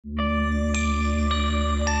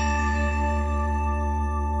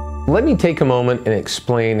Let me take a moment and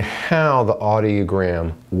explain how the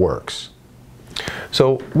audiogram works.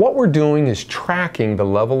 So what we're doing is tracking the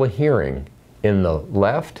level of hearing in the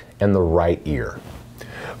left and the right ear.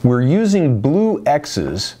 We're using blue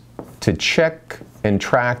X's to check and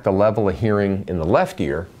track the level of hearing in the left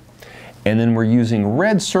ear, and then we're using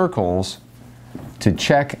red circles to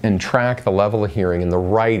check and track the level of hearing in the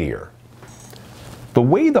right ear. The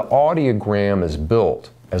way the audiogram is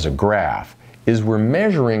built as a graph is we're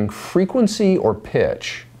measuring frequency or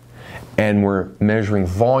pitch, and we're measuring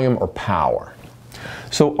volume or power.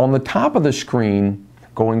 So on the top of the screen,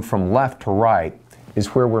 going from left to right, is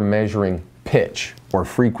where we're measuring pitch or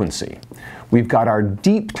frequency. We've got our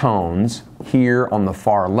deep tones here on the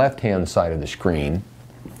far left-hand side of the screen,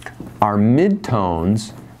 our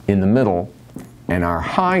mid-tones in the middle, and our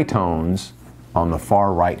high tones on the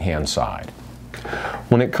far right-hand side.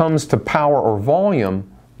 When it comes to power or volume,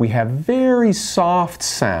 we have very soft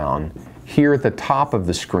sound here at the top of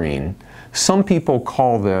the screen. Some people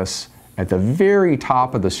call this, at the very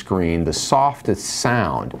top of the screen, the softest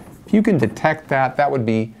sound. If you can detect that, that would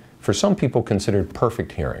be, for some people, considered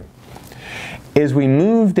perfect hearing. As we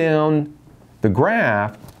move down the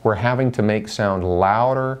graph, we're having to make sound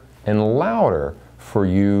louder and louder for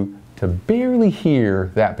you to barely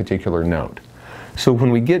hear that particular note. So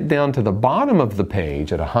when we get down to the bottom of the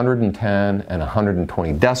page at 110 and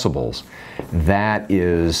 120 decibels, that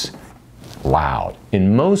is loud.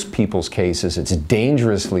 In most people's cases, it's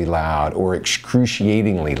dangerously loud or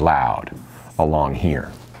excruciatingly loud along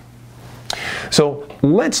here. So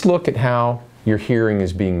let's look at how your hearing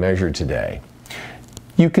is being measured today.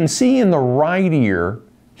 You can see in the right ear,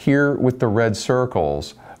 here with the red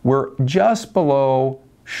circles, we're just below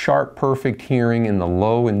sharp perfect hearing in the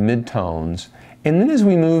low and mid tones. And then as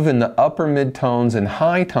we move in the upper mid-tones and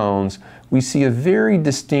high tones, we see a very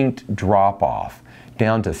distinct drop-off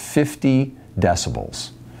down to 50 decibels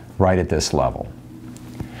right at this level.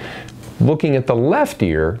 Looking at the left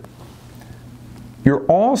ear, you're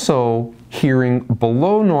also hearing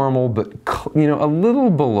below normal, but a little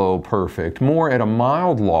below perfect, more at a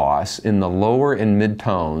mild loss in the lower and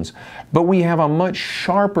mid-tones, but we have a much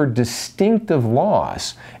sharper distinctive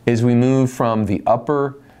loss as we move from the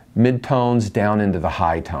upper mid-tones down into the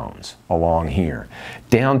high tones along here,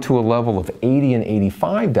 down to a level of 80 and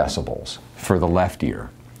 85 decibels for the left ear.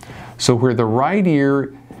 So where the right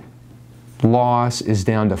ear loss is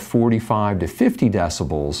down to 45 to 50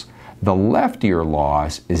 decibels, the left ear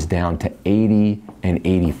loss is down to 80 and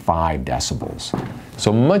 85 decibels.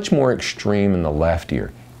 So much more extreme in the left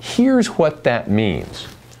ear. Here's what that means.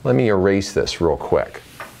 Let me erase this real quick.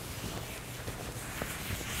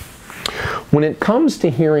 When it comes to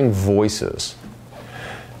hearing voices,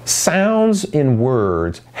 sounds in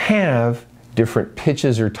words have different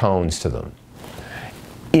pitches or tones to them.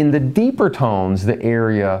 In the deeper tones, the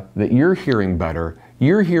area that you're hearing better,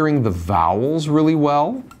 you're hearing the vowels really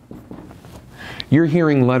well. You're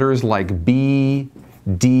hearing letters like B,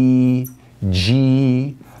 D,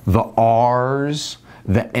 G, the R's,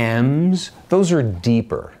 the M's. Those are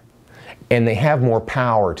deeper, and they have more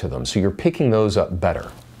power to them, so you're picking those up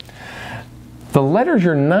better. The letters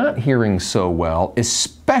you're not hearing so well,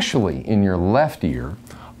 especially in your left ear,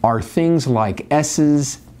 are things like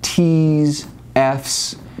S's, T's,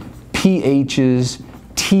 F's, PH's,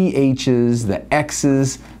 TH's, the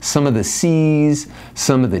X's, some of the C's,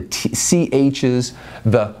 some of the CH's,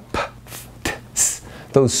 the P, T, S.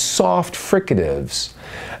 Those soft fricatives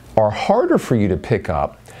are harder for you to pick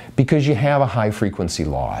up because you have a high frequency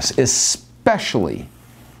loss, especially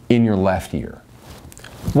in your left ear.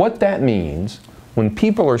 What that means, when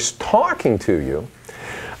people are talking to you,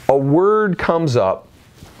 a word comes up,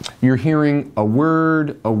 you're hearing a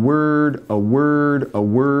word, a word, a word, a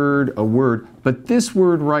word, a word, but this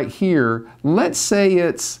word right here, let's say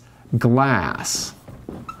it's glass,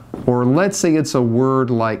 or let's say it's a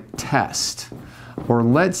word like test, or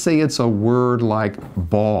let's say it's a word like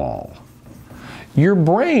ball. Your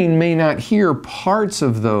brain may not hear parts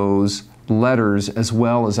of those letters as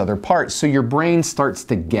well as other parts, so your brain starts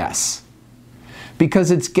to guess. Because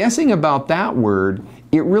it's guessing about that word,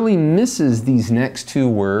 it really misses these next two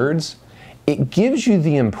words. It gives you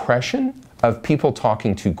the impression of people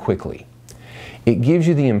talking too quickly. It gives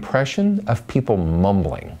you the impression of people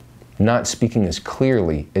mumbling, not speaking as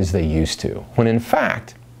clearly as they used to, when in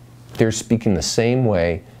fact, they're speaking the same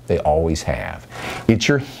way they always have. It's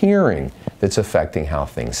your hearing that's affecting how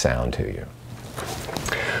things sound to you.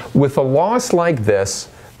 With a loss like this,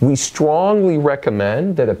 We strongly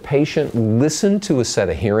recommend that a patient listen to a set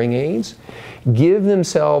of hearing aids, give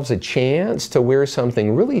themselves a chance to wear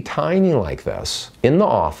something really tiny like this in the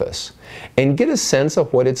office, and get a sense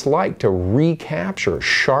of what it's like to recapture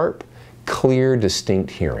sharp, clear, distinct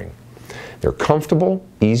hearing. They're comfortable,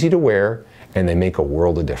 easy to wear, and they make a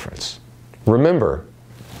world of difference. Remember,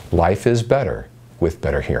 life is better with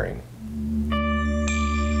better hearing.